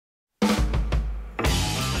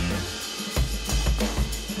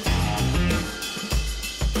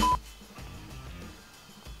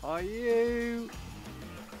are you?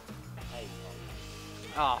 Hey.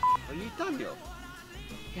 Ah, are you Daniel?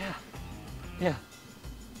 Yeah. Yeah.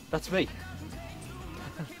 That's me.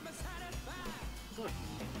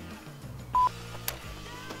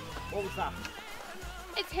 What was that?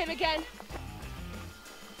 It's him again.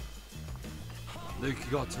 Luke,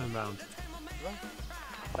 you got to turn round.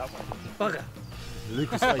 That one. Bugger.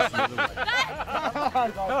 Luke was facing the other way.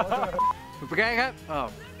 We're getting it?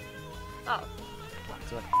 Oh. Oh.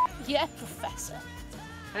 Yeah, Professor.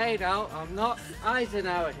 Hey now, I'm not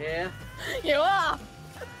Isenhour here. You are.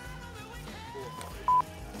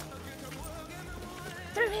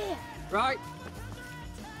 Through here. Right.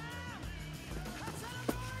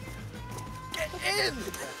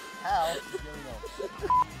 Hell.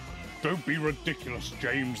 Don't be ridiculous,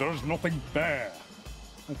 James. There's nothing there.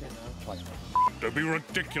 Okay, now twice. Don't be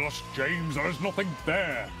ridiculous, James. There's nothing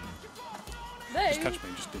there. Just Catch me,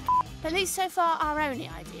 just do. At least so far our only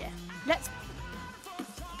idea. Let's...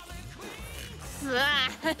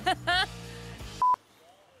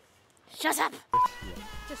 Shut up!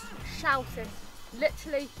 Just shout it.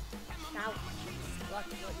 Literally shout.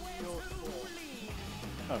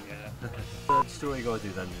 Oh yeah. Just what you gotta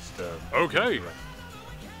do then, just Okay.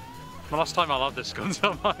 The last time I'll have this gun,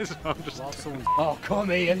 so I might as well just... Oh, come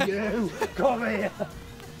here, you! Come here!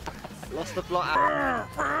 Lost the plot.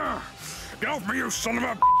 Get off me, you son of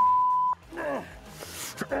a...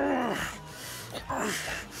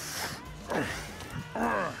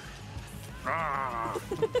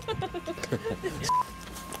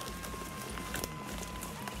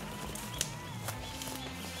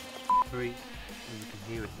 Three, and you can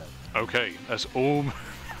hear it then. Okay, that's all...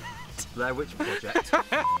 Blair Witch Project.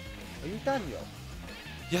 Are you Daniel?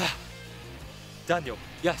 Yeah. Daniel,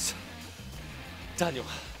 yes. Daniel.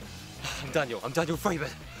 I'm Daniel. I'm Daniel Freeman.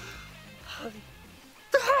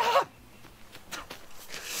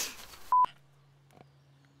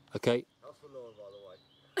 Okay. That's for Laura, by the way.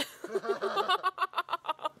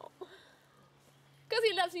 Because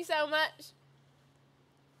he loves me so much.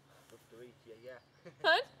 Yeah.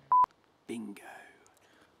 Huh? Bingo.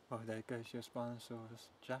 Oh, there goes your Spinosaurus,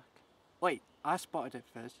 Jack. Wait, I spotted it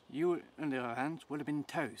first. You, on the other hand, would have been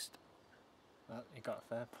toast. Well, you got a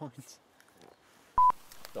fair point.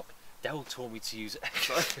 Look, Dell told me to use it.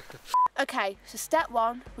 Okay, so step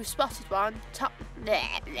one, we've spotted one.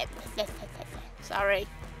 Sorry.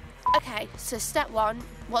 Okay, so step one,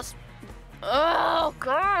 what's... Oh,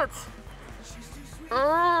 God!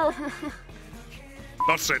 Oh.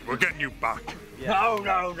 That's it, we're getting you back. Yeah.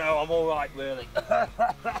 No, I'm alright, really. That's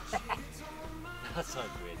not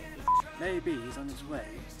really good. Maybe he's on his way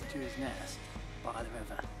to his nest by the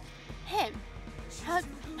river. Him?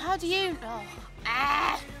 How do you... Oh.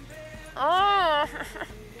 Ah! Oh!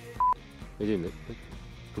 What are you doing, Luke?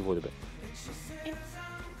 Avoid a bit. You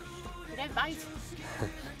don't bite.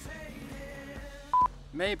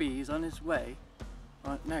 Maybe he's on his way.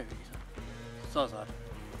 No, he's on. Sorry.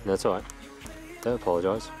 No, it's alright. Don't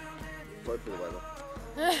apologise. Sorry for the weather.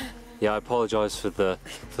 Yeah, I apologise for the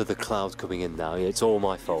clouds coming in now. It's all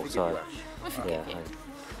my fault. So yeah,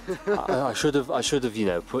 I should have, you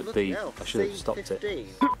know, put the. I should have stopped it.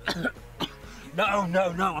 No,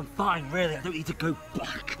 I'm fine. Really, I don't need to go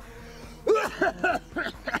back.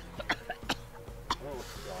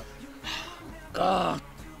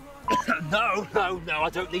 No, I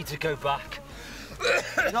don't need to go back.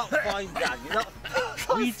 You're not fine, Dan. You're not.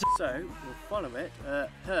 So, we'll follow it,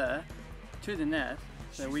 her, to the nest,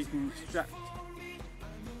 so we can extract.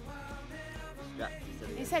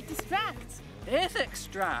 He said distract. It's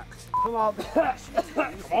extract! Come on. Come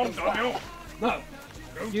on, Daniel. No,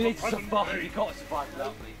 you need to survive. You can't survive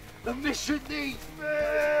without me. The mission needs me.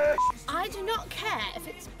 I do not care if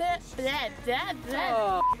it's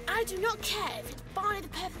I do not care if it's Barney the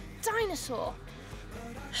perfect dinosaur.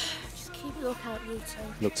 Just keep a lookout, you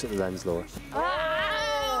two. Looks at the lens, Laura.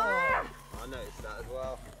 Ah! I noticed that as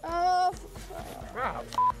well. Oh,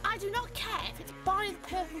 I do not care if it's Barney the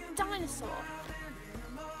perfect dinosaur.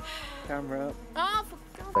 Camera up. Oh,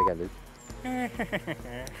 for God's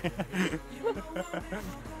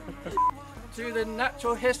To the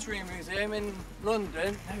Natural History Museum in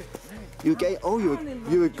London. You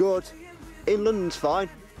were good. In London's fine.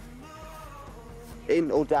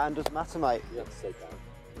 In or down doesn't matter, mate. You have to say down.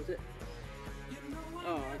 Was it?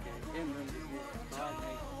 Oh, okay. In London.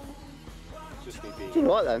 Just me being. Do you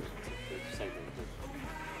know what then? Same thing.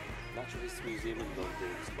 Natural History Museum in London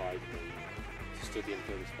inspired me to study and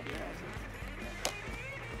film spectroscopy.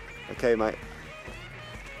 Okay, mate.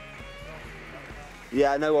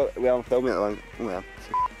 Yeah, I know what we are filming at the moment. Oh, yeah.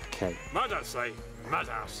 Okay. Mad, I say.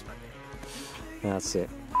 Madhouse. That's it.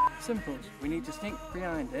 Simple. We need to sneak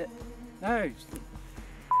behind it. No.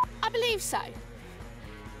 I believe so.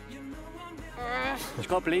 Just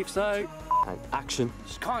gotta believe so. And action.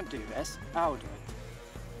 Just can't do this. I'll do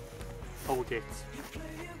it. Hold it.